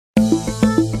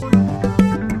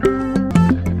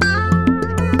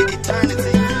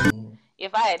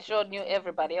had shown you,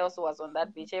 everybody else who was on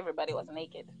that beach, everybody was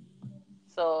naked.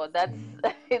 So that's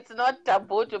it's not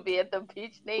taboo to be at the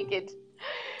beach naked.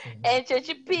 And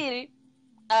Chechipiri,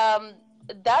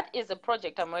 that is a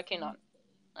project I'm working on.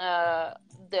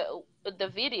 The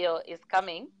video is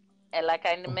coming, like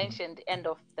I mentioned, end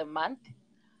of the month,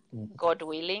 God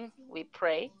willing, we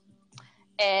pray.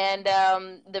 And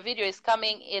the video is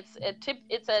coming. It's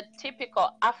a typical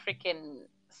African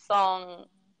song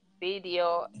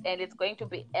video, and it's going to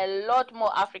be a lot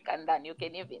more African than you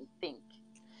can even think.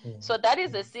 So that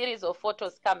is a series of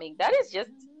photos coming. That is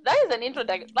an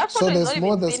introduction. That photo So is there's not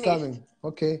more even that's finished. coming.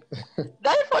 Okay.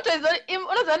 That photo is not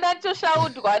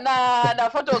na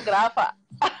photographer.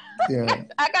 Yeah.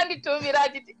 Akanditumira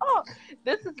achiti, oh,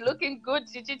 this is looking good,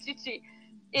 chichi.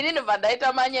 Inini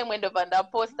vandaita manye mwendo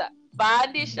vandaposta.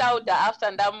 Vandishauta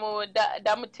after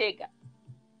ndamutega.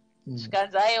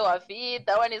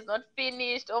 That one is not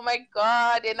finished. Oh my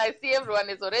God. And I see everyone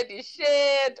is already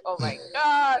shared. Oh my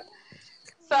God.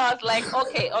 So I was like,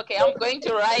 okay, I'm going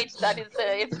to write that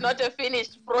it's not a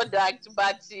finished product,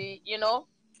 but you know,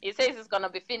 he says it's gonna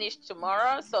be finished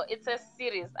tomorrow. So it's a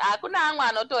series. Hakuna amwe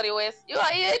anotori wese. You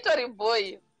are a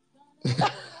boy.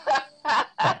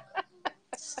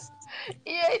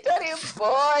 You're a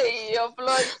boy. You're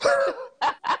blood.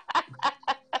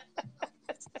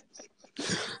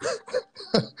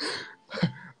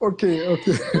 Okay.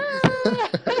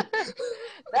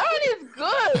 That one is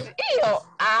good. You're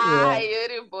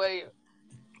a boy.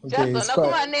 Okay, Just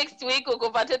don't next week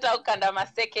ukupateta ukanda ma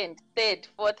second, third,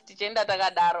 fourth tichenda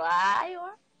takadaro.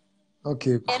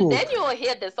 Okay, cool. And then you will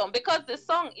hear the song, because the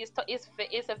song is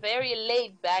a very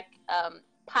laid back,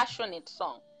 passionate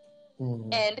song.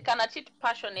 And kanachit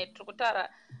passionate tukutara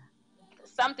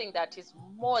something that is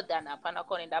more than Apana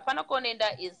Konenda. Apana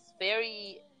Konenda is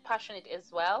very passionate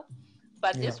as well,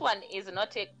 but this one is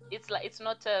not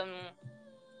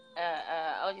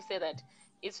how do you say that?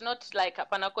 It's not like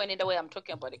Apana Konenda where I'm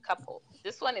talking about a couple.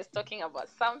 This one is talking about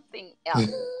something else.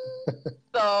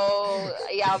 So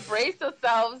yeah, brace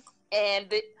yourselves.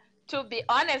 And to be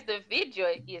honest, the video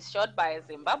is shot by a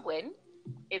Zimbabwean.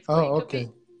 It's going to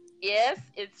be, yes,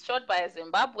 it's shot by a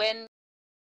Zimbabwean.